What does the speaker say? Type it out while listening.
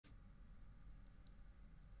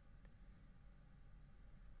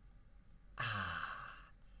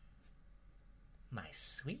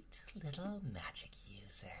sweet little magic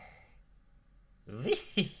user.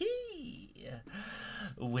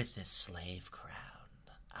 With this slave crown,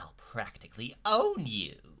 I'll practically own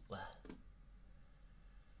you.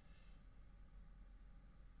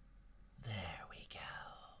 There we go.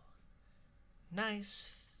 Nice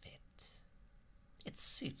fit. It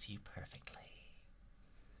suits you perfectly.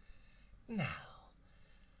 Now,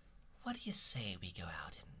 what do you say we go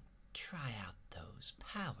out and try out those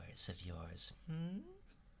powers of yours,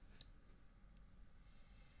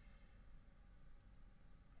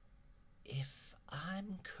 If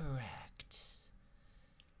I'm correct,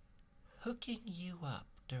 hooking you up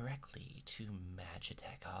directly to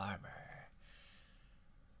Magitech armor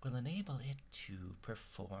will enable it to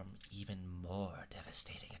perform even more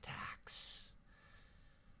devastating attacks.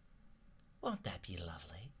 Won't that be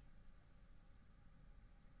lovely?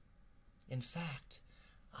 In fact,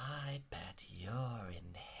 I bet your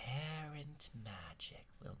inherent magic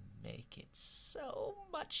will make it so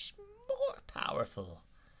much more powerful.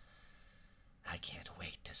 I can't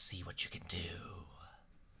wait to see what you can do.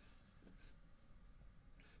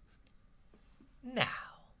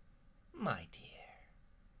 Now, my dear,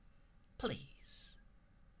 please,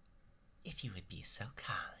 if you would be so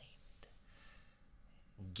kind,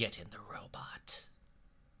 get in the robot.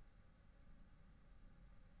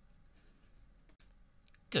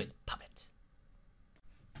 Good puppet.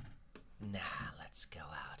 Now let's go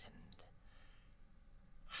out and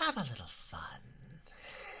have a little fun.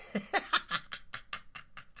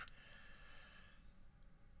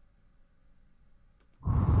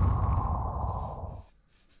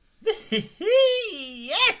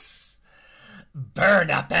 Yes!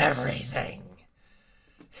 Burn up everything!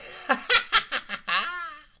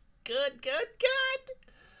 Good, good, good!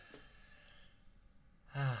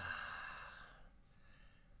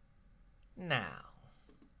 Now,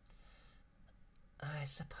 I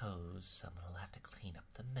suppose someone will have to clean up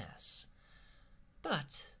the mess.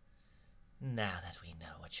 But now that we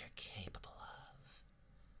know what you're capable of,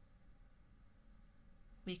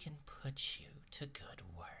 we can put you to good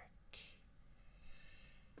work.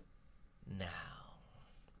 Now,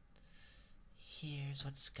 here's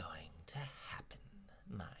what's going to happen,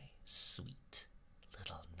 my sweet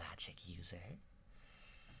little magic user.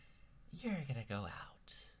 You're gonna go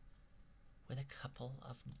out with a couple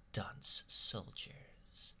of dunce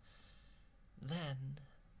soldiers. Then,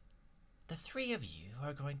 the three of you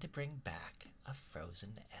are going to bring back a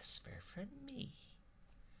frozen Esper for me.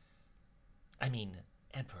 I mean,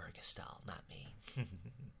 Emperor Gestal, not me.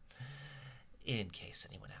 In case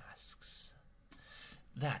anyone asks.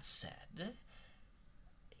 That said,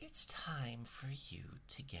 it's time for you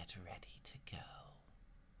to get ready to go.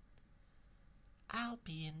 I'll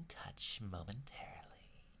be in touch momentarily.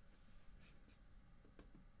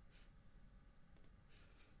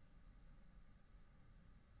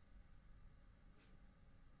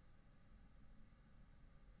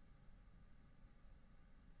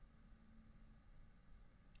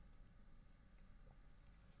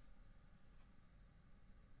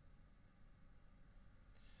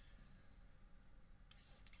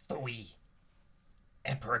 Phooey!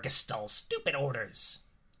 Emperor Gestal's stupid orders!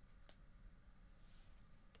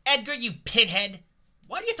 Edgar, you pinhead!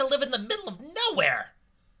 Why do you have to live in the middle of nowhere?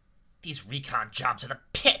 These recon jobs are the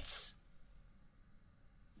pits!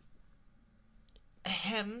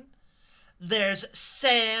 Ahem. There's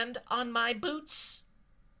sand on my boots?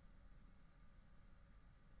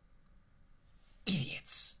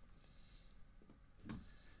 Idiots.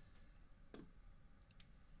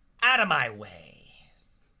 Out of my way.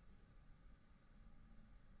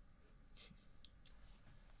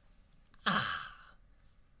 Ah,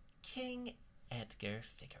 King Edgar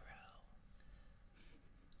Figaro.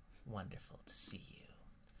 Wonderful to see you.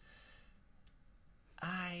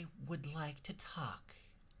 I would like to talk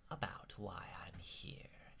about why I'm here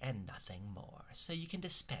and nothing more, so you can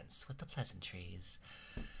dispense with the pleasantries.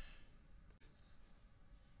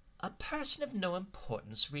 A person of no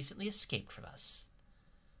importance recently escaped from us.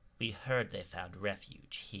 We heard they found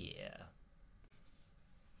refuge here.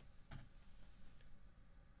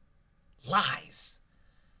 Lies!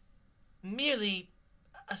 Merely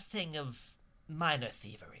a thing of minor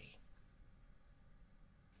thievery.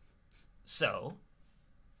 So?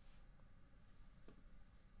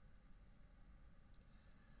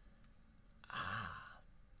 Ah,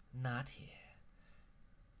 not here.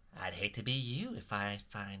 I'd hate to be you if I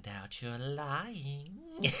find out you're lying.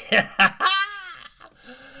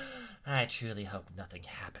 I truly hope nothing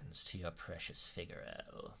happens to your precious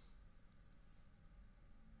Figaro.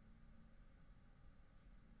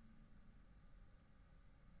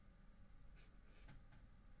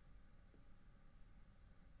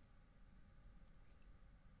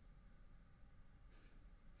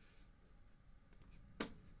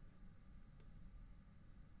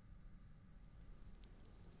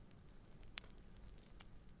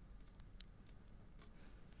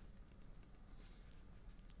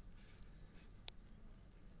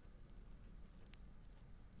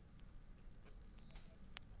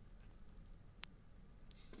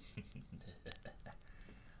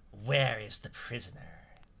 Where is the prisoner,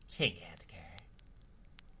 King Edgar?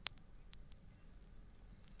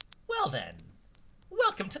 Well then,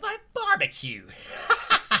 welcome to my barbecue!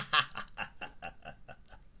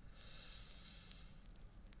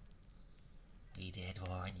 We did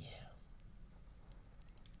warn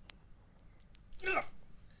you.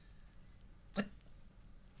 What?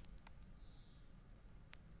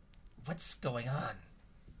 What's going on?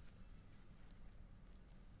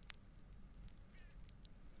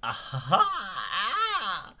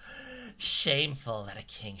 Aha! Shameful that a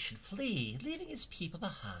king should flee, leaving his people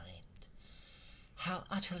behind. How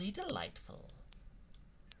utterly delightful.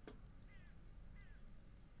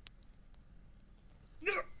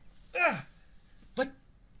 But...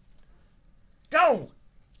 Go!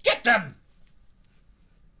 Get them!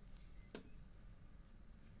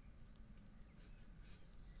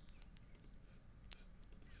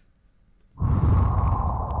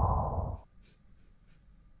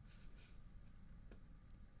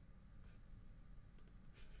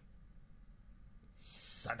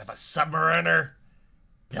 Son of a submariner!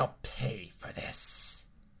 They'll pay for this.